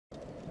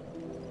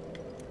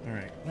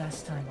Alright.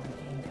 Last time on the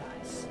game,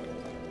 guys,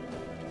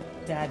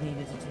 Dad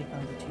needed to take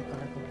on the 2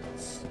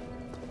 gargoyles.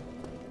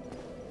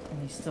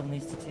 And he still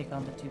needs to take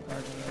on the 2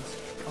 gargoyles.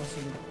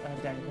 Also,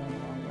 Dad, you're going the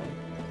wrong way.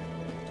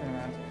 Turn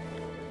around.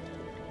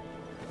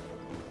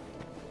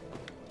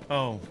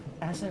 Oh.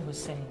 As I was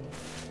saying,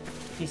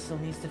 he still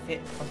needs to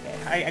fit.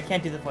 Okay, I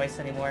can't do the voice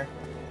anymore.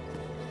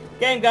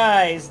 Game,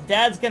 guys,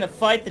 Dad's gonna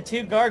fight the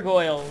 2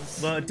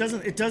 gargoyles. Well, it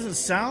doesn't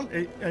sound.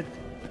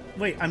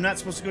 Wait, I'm not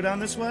supposed to go down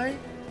this way?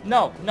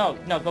 No.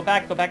 Go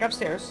back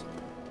upstairs.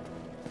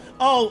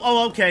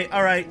 Oh, okay,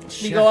 all right.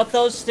 You go up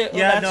those stairs.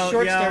 Yeah, that's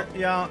short stair.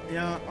 yeah,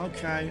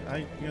 okay. All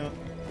right,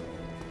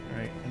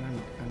 and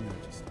I'm gonna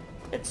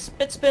just.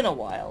 It's been a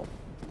while.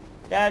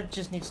 Dad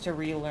just needs to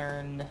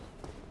relearn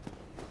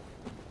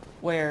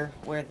where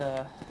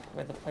the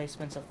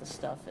placements of the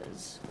stuff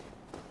is.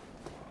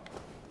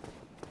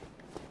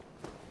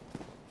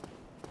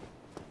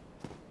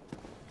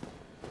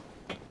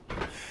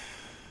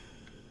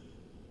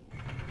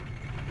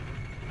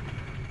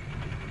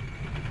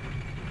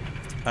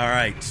 All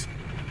right.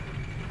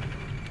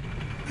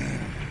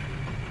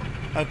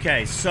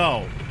 Okay,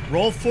 so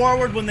roll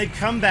forward when they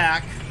come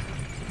back,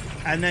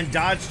 and then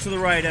dodge to the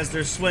right as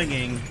they're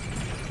swinging.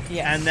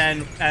 Yes.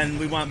 And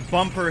we want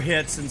bumper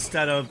hits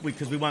instead of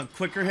because we want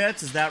quicker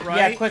hits. Is that right?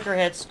 Yeah, quicker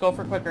hits. Go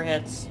for quicker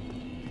hits.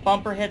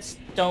 Bumper hits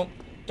don't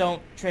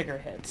trigger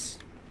hits.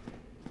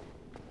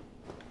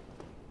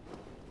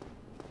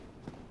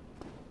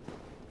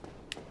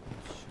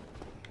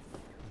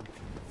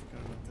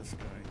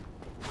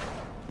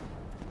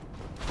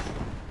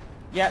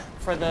 Yep,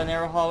 for the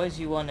narrow hallways,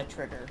 you want a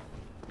trigger.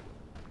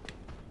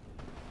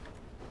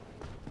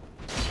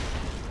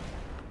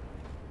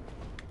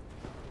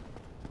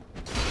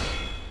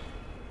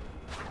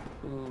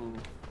 Ooh.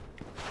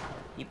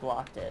 He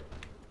blocked it.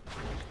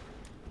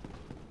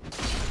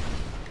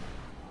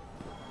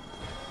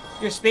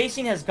 Your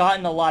spacing has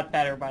gotten a lot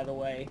better, by the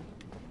way.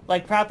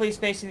 Like, properly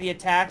spacing the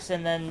attacks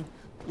and then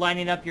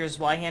lining up your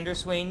Zweihander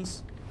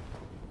swings.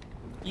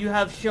 You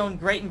have shown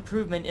great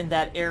improvement in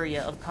that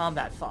area of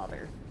combat,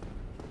 Father.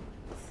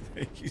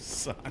 Thank you,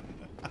 son.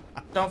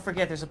 Don't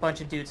forget there's a bunch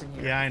of dudes in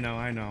here. Yeah, I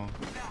know.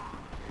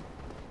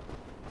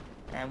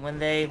 And when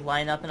they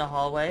line up in a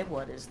hallway,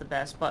 what is the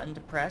best button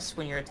to press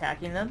when you're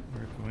attacking them?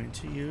 We're going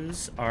to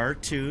use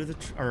R2,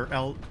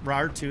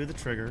 R2, the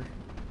trigger.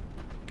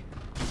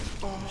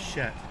 Oh,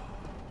 shit.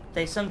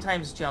 They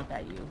sometimes jump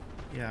at you.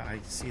 Yeah, I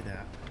see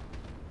that.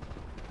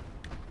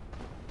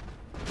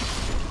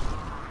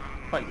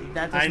 But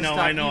that doesn't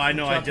stop you from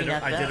jumping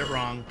at them. I did it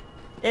wrong.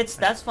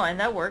 That's fine.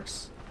 That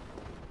works.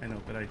 I know,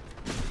 but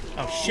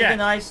oh shit!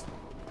 Organized.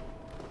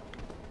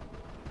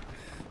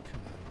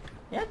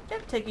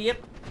 Yep. Take a yep.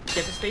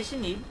 Get the space you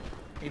need.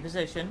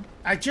 Reposition.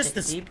 Take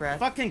a deep breath.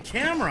 Fucking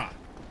camera.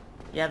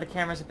 Yeah, the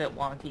camera's a bit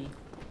wonky.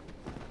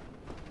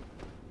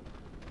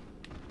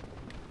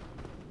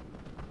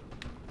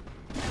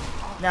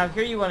 Now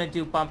here you want to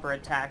do bumper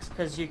attacks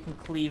because you can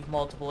cleave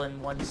multiple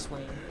in one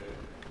swing.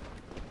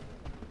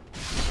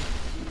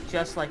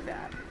 Just like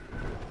that.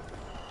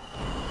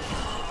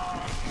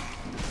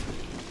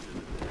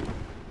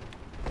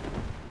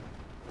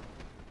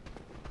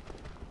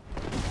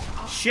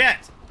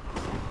 Shit!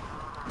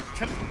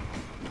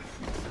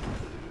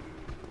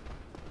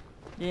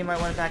 You might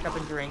want to back up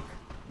and drink.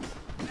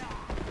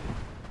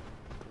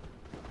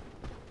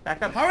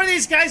 Back up. How are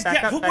these guys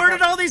where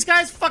did all these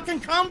guys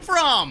fucking come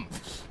from?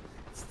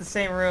 It's the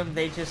same room,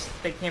 they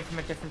came from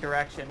a different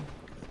direction.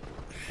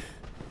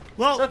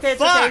 Well, it's okay,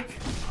 fuck!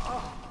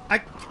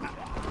 Okay.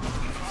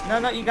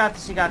 No, you got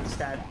this,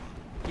 Dad.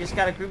 You just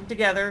gotta group them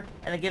together,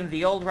 and then give them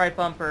the old right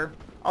bumper.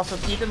 Also,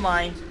 keep in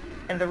mind,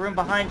 in the room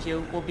behind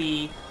you will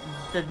be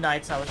the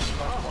knights I was just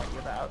going to warn you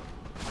about.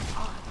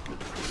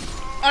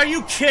 Are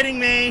you kidding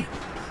me?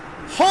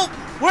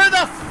 Where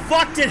the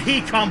fuck did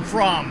he come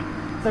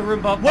from? The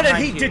room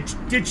behind you.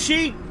 Did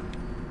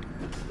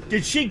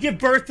she give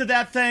birth to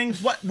that thing?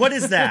 What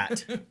is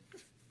that?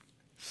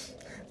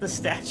 The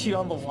statue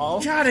on the wall?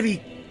 You gotta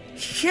be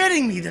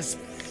kidding me,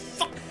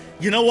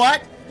 You know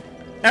what?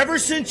 Ever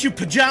since you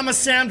pajama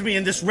Sammed me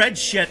in this red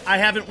shit, I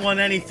haven't won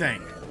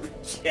anything.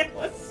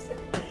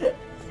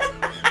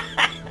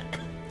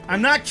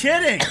 I'm not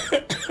kidding.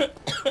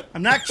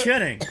 I'm not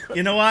kidding.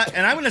 You know what?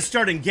 And I'm gonna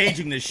start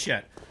engaging this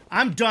shit.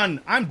 I'm done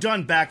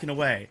backing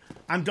away.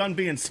 I'm done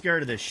being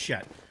scared of this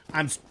shit.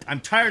 I'm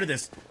tired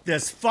of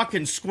this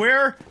fucking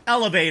square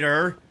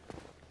elevator.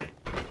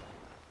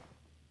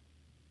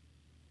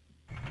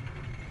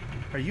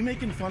 Are you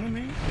making fun of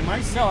me? Am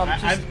I? No, I'm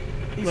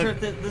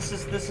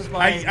just. This is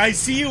my. I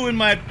see you in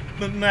my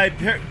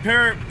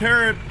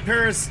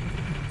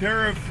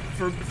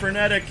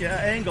frenetic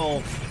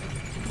angle.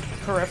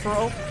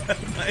 Peripheral.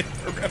 My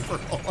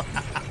peripheral.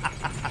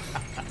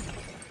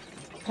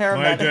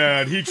 My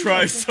dad, he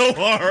tries so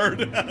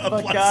hard.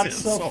 But got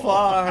so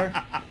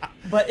far.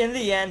 But in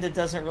the end, it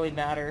doesn't really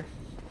matter.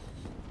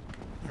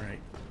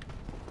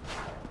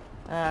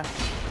 All right.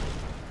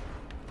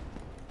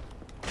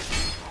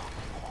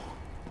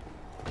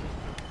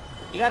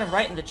 You got him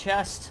right in the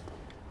chest.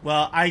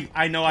 Well,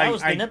 I know that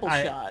was the nipple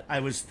shot. I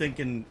was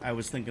thinking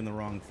the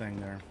wrong thing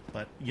there,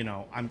 but you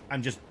know,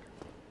 I'm just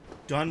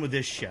done with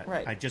this shit.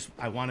 Right.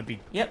 I want to be.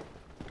 Yep.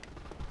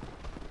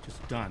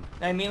 Just done.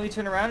 I immediately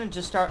turn around and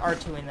just start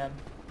R2ing them.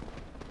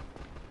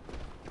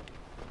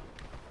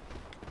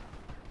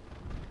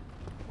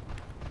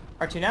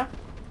 R2 now.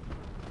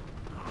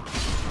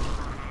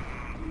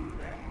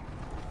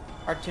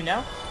 R2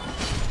 now.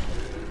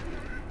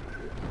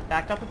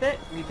 Back up a bit.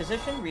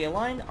 Reposition.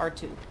 Realign.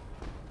 R2.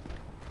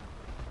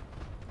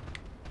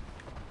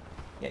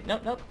 Yeah.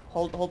 Nope.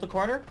 Hold the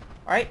corner.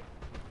 All right.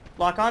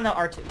 Lock on now.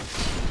 R2.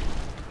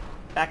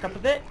 Back up a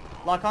bit.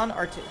 Lock on.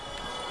 R2.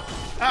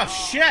 Oh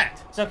shit!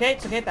 It's okay.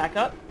 It's okay. Back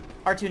up.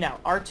 R2 now.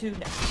 R2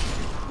 now.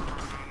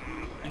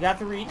 You got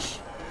the reach.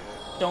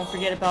 Don't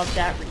forget about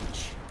that reach.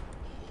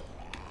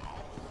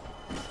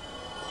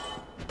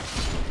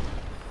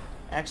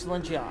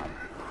 Excellent job.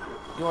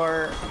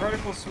 Your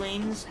vertical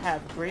swings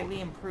have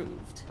greatly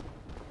improved.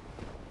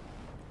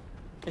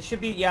 It should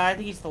be, yeah, I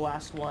think he's the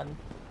last one.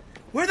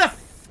 Where the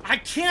I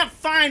can't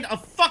find a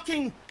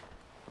fucking...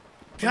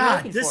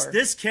 God,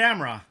 this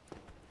camera.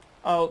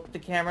 Oh, the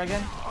camera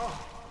again?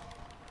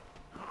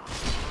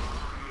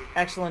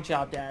 Excellent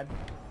job, Dad.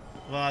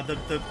 Well,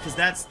 because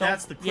that's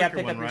the quicker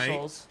pick one, up your right?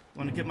 souls. I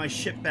want to get my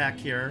shit back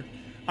here.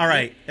 All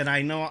right, and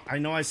I know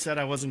I said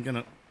I wasn't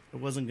gonna. Oh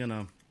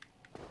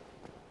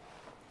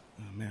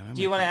man.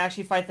 Do you want to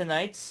actually fight the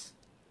knights?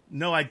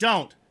 No, I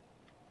don't.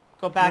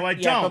 Go back. No, I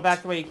yeah, don't. Go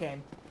back the way you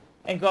came,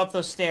 and go up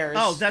those stairs.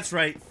 Oh, that's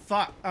right.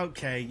 Fuck.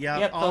 Okay. Yeah.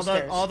 Yep, all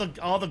stairs.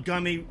 the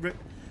gummy.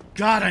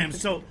 God, I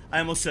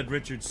almost said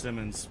Richard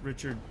Simmons.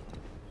 Richard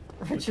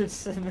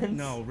Simmons.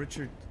 No,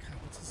 Richard. God,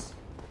 what's his?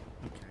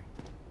 Okay.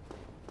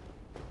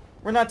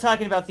 We're not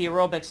talking about the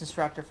aerobics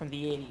instructor from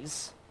the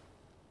 80s.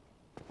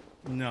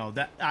 No,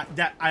 that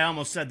I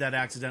almost said that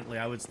accidentally.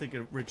 I was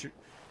thinking of Richard,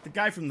 the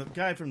guy from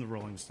the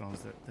Rolling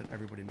Stones that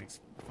everybody makes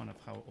fun of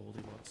how old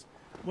he looks.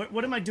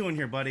 What am I doing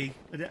here, buddy?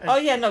 Oh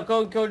yeah, no,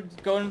 go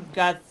and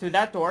got through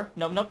that door.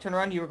 Nope, turn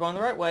around. You were going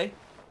the right way.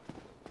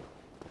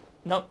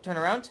 Nope, turn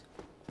around.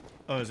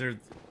 Oh, is there?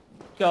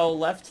 Go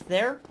left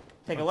there.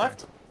 Take a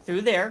left.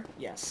 Through there.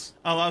 Yes.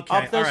 Oh, okay.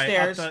 Up those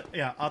stairs. Up the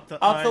ladder.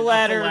 Up the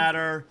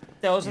ladder.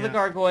 Those are the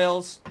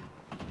gargoyles.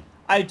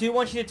 I do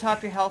want you to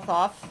top your health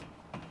off.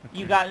 Okay.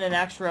 You got an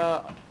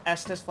extra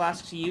Estus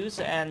flask to use,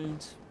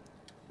 and...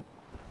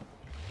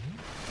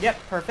 Yep,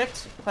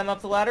 perfect. Climb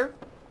up the ladder.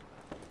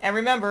 And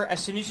remember,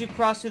 as soon as you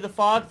cross through the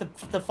fog,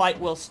 the fight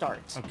will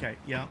start. Okay,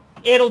 yeah.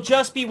 It'll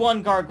just be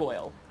one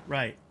gargoyle.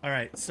 Right,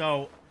 alright,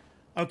 so...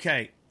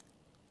 Okay.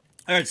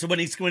 Alright, so when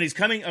he's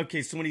coming...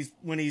 Okay, so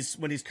when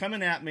he's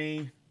coming at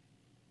me...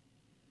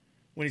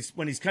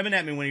 When he's coming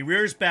at me, when he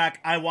rears back,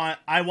 I want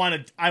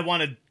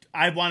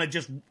to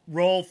just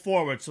roll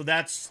forward. So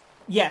that's...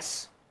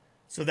 Yes.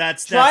 So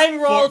that's try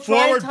and roll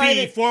forward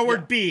B,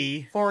 forward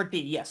B. Forward B,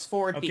 yes,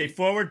 forward B. Okay,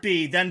 forward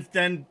B. Then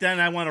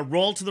I want to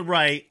roll to the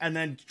right and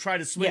then try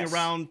to swing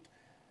around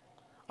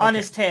on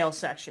his tail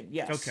section.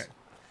 Yes. Okay.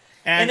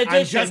 And in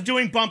addition, I'm just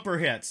doing bumper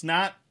hits,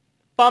 not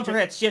bumper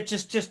hits. Yeah,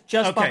 just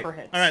okay. Bumper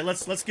hits. All right,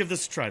 let's give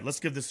this a try.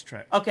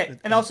 Okay,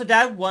 and also,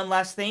 Dad, one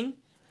last thing.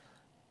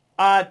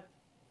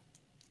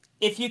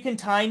 If you can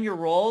time your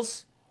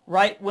rolls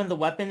right when the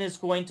weapon is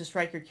going to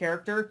strike your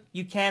character,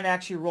 you can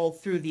actually roll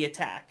through the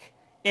attack.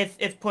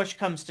 If push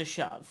comes to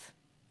shove.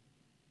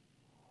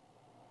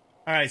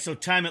 All right, so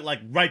time it like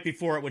right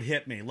before it would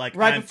hit me, like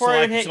right before it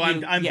would hit you.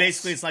 I'm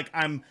basically it's like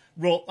I'm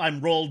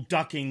roll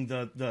ducking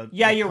the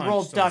yeah, the you're punch,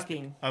 roll so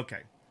ducking.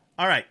 Okay,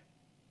 all right.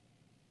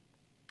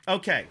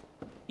 Okay.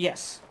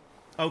 Yes.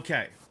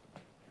 Okay.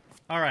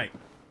 All right.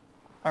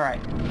 All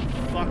right.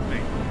 Fuck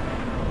me.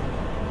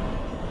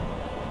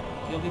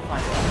 You'll be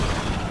fine.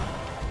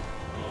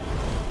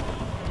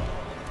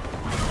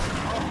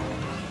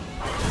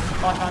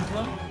 Lock onto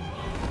him.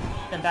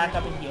 Then back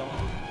up and heal.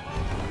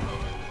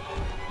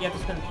 You have to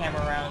spin the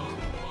camera around.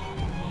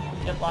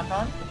 Yep, lock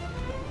on.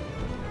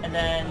 And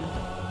then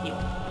heal.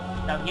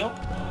 Now heal.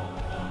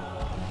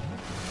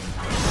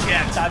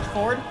 Shit. Dodge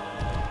forward.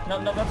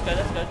 No, that's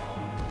good.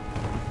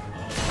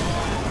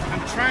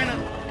 I'm trying to...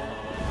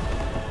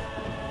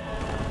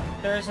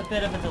 There's a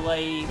bit of a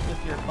delay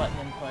with your button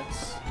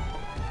inputs.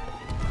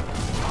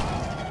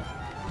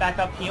 Back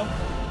up, heal.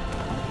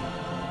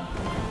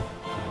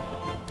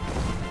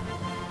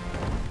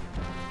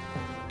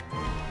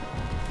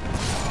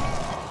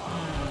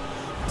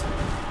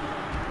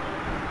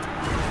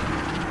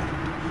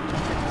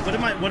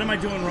 What am I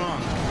doing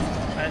wrong?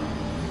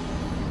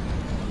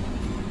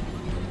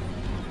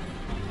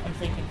 I'm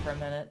thinking for a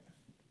minute.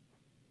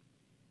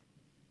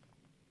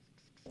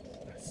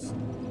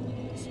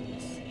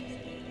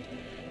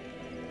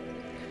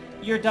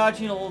 You're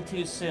dodging a little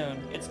too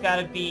soon. It's got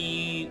to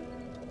be...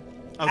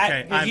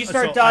 Okay. Because you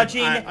start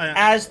dodging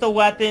as the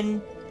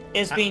weapon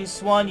is being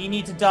swung. You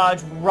need to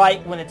dodge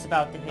right when it's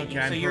about to hit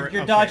you. So you're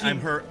dodging...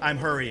 I'm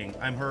hurrying.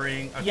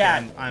 Okay,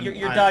 yeah,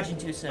 you're dodging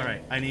too soon. All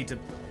right, I need to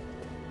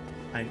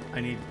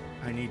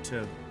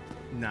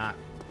not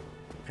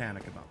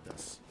panic about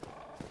this.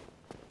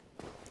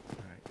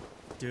 All right,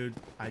 dude,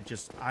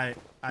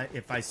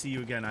 if I see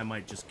you again, I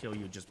might just kill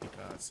you just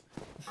because.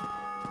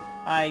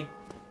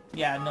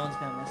 Yeah, no one's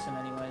gonna miss him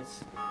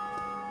anyways.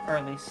 Or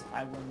at least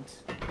I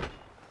wouldn't.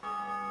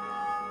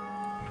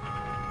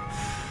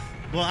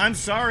 Well, I'm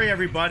sorry,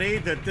 everybody,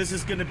 that this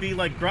is gonna be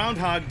like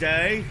Groundhog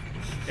Day.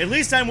 At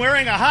least I'm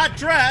wearing a hot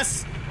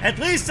dress. At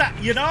least,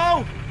 you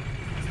know?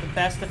 It's the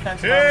best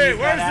defensive Hey,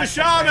 where's the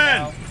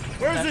shaman?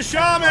 Where's the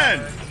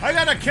shaman? I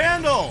got a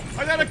candle.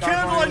 I got a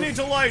candle I need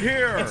to light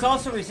here. It's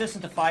also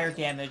resistant to fire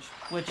damage,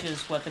 which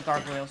is what the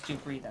gargoyles do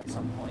breathe at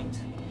some point.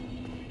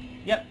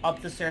 Yep,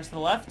 up the stairs to the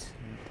left.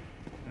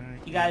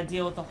 You gotta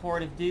deal with the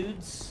horde of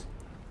dudes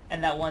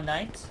and that one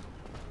knight.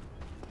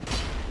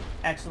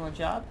 Excellent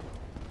job.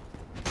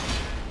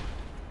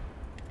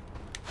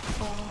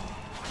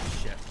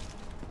 Shit.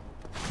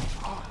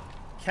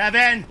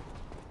 Kevin!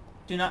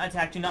 Do not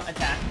attack, do not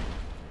attack.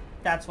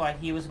 That's why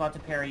he was about to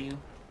parry you.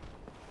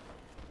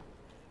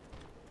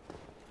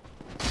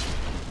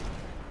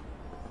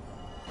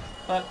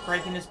 But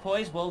breaking his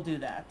poise will do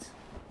that.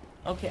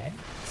 Okay.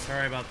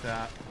 Sorry about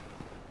that.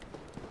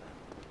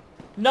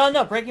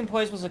 No, breaking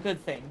poise was a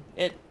good thing.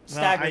 It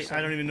staggers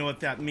I don't even know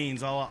what that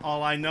means.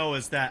 All I know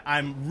is that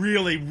I'm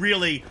really,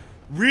 really,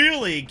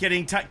 really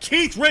getting tired.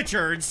 Keith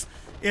Richards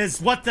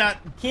is what that...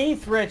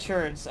 Keith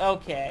Richards,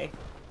 okay.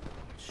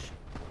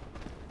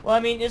 Well, I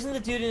mean, isn't the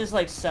dude in his,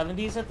 like,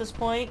 70s at this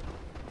point?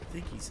 I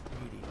think he's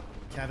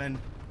 80. Kevin.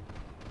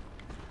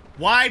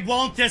 Why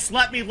won't this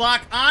let me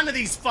lock onto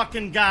these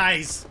fucking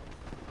guys?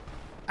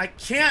 I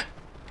can't...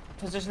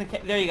 Position the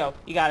there you go.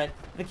 You got it.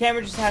 The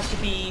camera just has to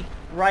be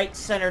right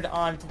centered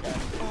onto them.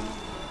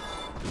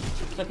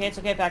 It's okay, it's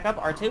okay. Back up.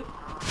 R2.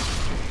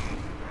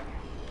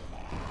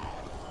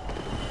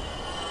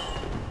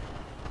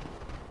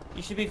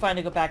 You should be fine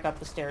to go back up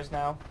the stairs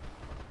now.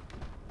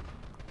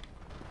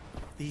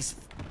 These...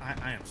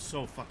 I am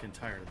so fucking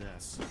tired of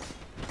this.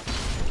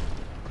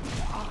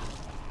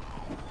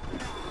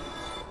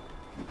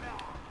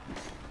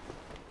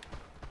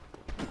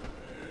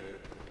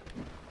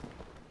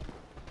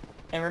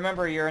 And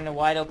remember, you're in a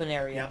wide open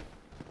area. Yep.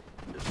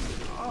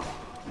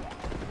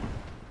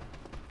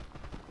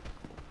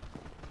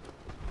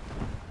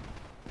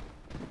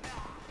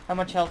 How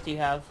much health do you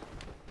have?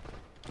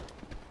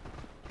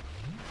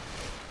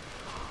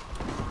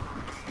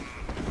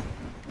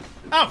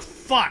 Oh,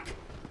 fuck!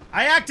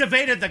 I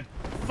activated the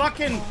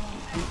fucking...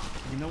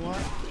 You know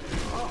what?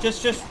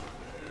 Just...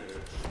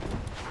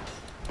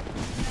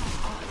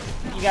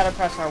 You gotta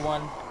press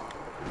R1.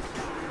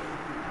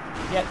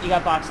 Yep, you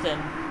got boxed in.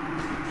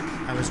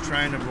 I was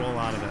trying to roll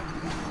out of it.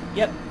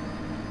 Yep.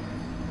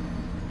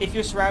 If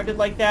you're surrounded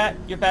like that,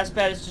 your best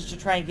bet is just to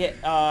try and get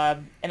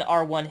an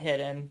R1 hit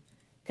in.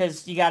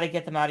 Because you gotta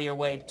get them out of your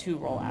way to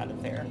roll out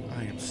of there.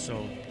 I am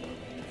so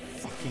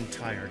fucking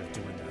tired of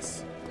doing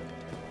this.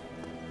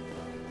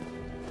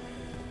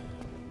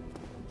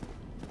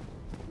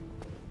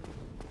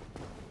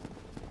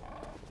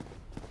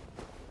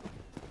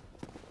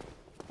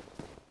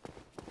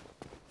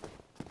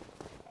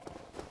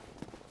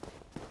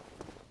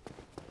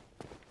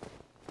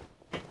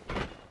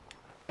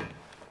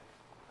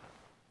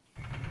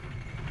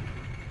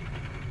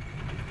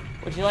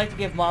 Would you like to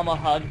give Mom a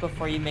hug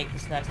before you make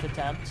this next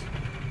attempt?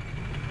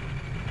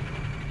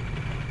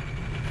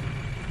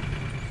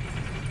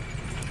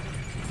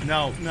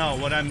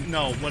 What I'm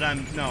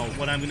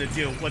gonna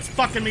do. What's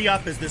fucking me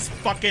up is this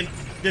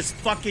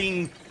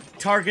fucking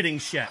targeting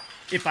shit.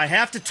 If I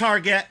have to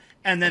target,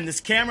 and then this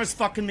camera's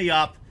fucking me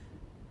up,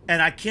 and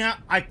I can't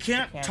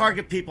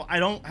target people. I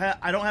don't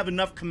have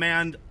enough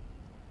command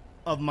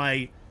of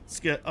my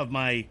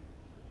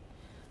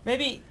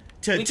Maybe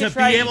to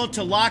be able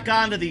to lock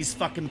onto these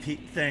fucking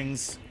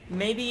things.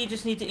 Maybe you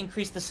just need to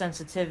increase the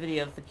sensitivity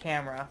of the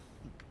camera.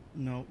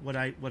 No, what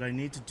I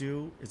need to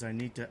do is I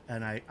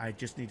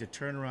just need to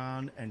turn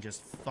around and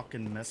just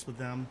fucking mess with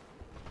them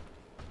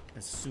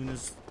as soon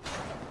as...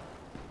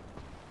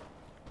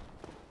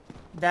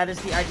 That is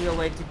the ideal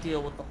way to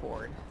deal with the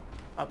horde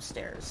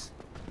upstairs.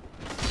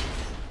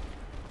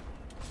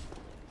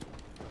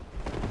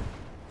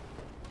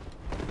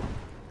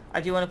 I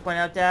do want to point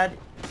out, Dad,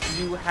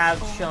 you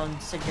have shown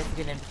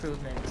significant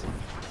improvement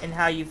in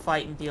how you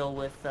fight and deal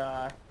with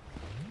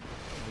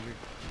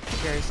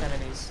various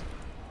enemies.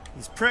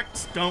 These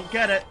pricks don't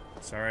get it.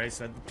 Sorry, I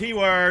said the P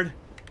word.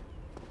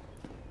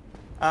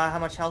 How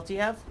much health do you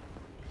have?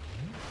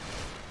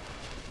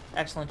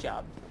 Excellent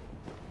job.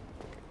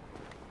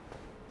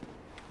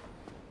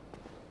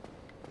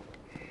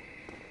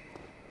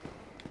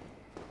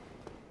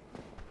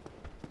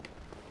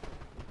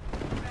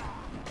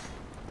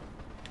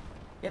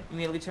 Yep,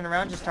 immediately turn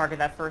around, just target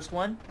that first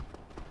one.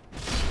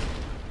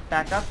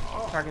 Back up,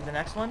 target the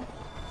next one.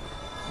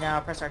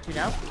 Now press R2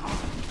 now.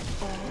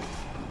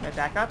 Right,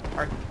 back up.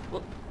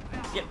 Whoop.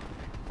 Yep.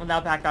 Well, now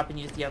back up and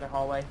use the other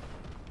hallway.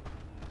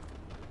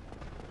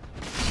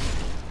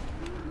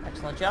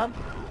 Excellent job.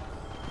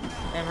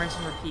 And rinse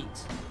and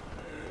repeat.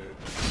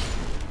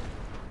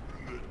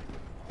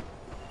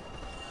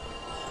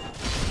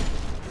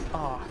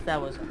 Oh,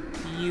 that was a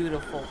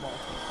beautiful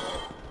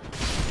multi-hit.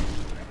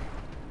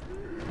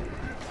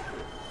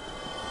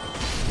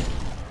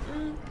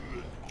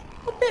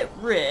 bit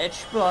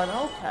rich, but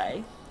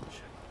okay.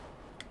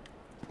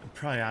 I'm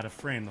probably out of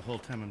frame the whole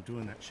time I'm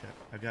doing that shit.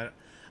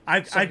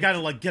 I gotta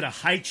like get a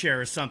high chair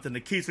or something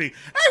that keeps me.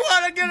 I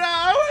wanna get out.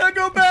 I wanna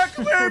go back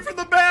away from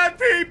the bad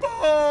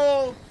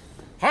people.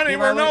 Honey,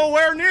 we're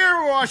nowhere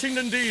near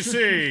Washington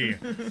D.C.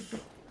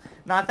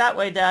 Not that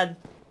way, Dad.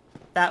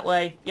 That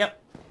way.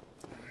 Yep.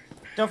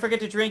 Don't forget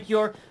to drink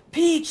your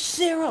peach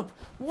syrup.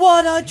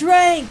 What a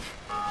drink!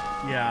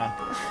 Yeah,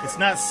 it's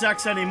not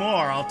sex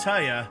anymore. I'll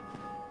tell you.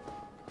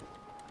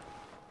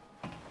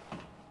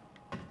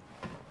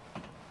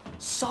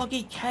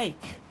 Soggy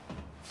cake.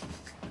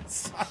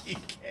 Soggy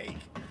cake.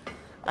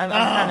 I'm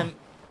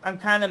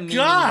kind of mean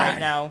right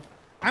now.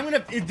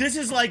 This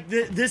is like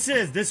this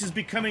is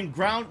becoming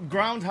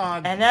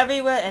groundhog. And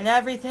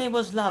everything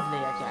was lovely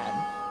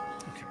again.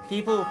 Okay.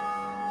 People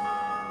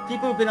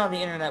who've been on the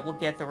internet will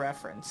get the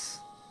reference.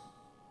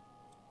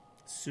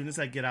 As soon as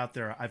I get out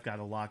there, I've got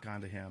to lock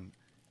onto him,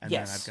 and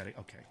then I've got to.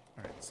 Okay,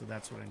 all right. So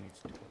that's what I need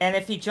to do. And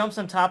if he jumps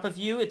on top of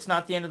you, it's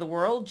not the end of the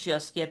world.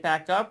 Just get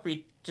back up.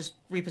 Just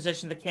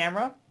reposition the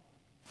camera.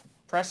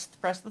 Press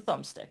the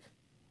thumbstick.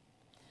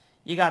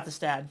 You got this,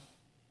 Dad.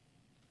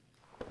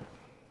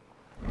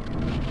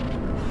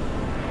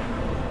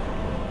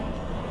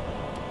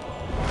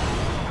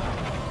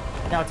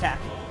 Now attack.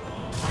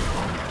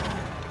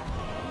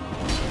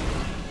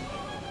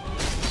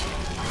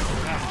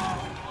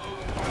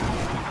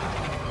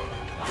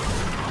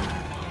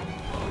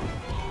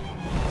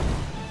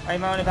 Alright,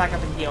 I'm gonna back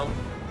up and heal.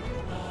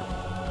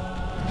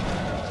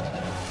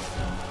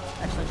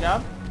 Excellent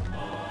job.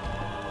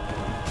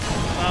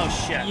 Oh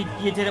shit!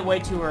 You did it way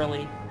too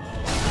early.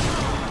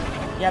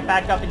 Yeah,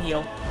 back up and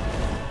heal.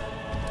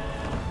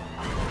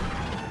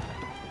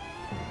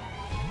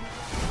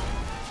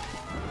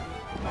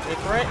 Wait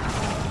for it.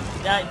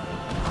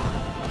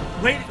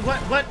 Wait,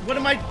 what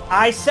am I?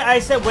 I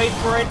said wait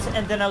for it,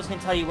 and then I was gonna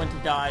tell you when to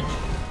dodge.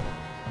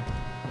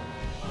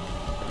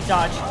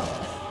 Dodge.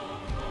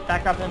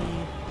 Back up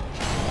and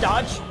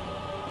dodge.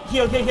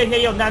 Heal.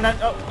 No.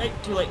 Oh, wait,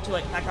 too late.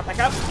 Back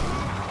up.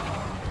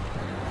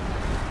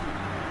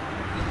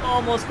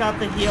 Almost got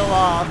the heal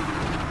off.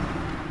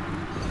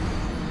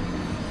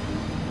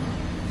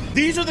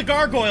 These are the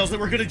gargoyles that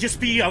were gonna just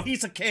be a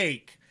piece of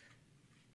cake.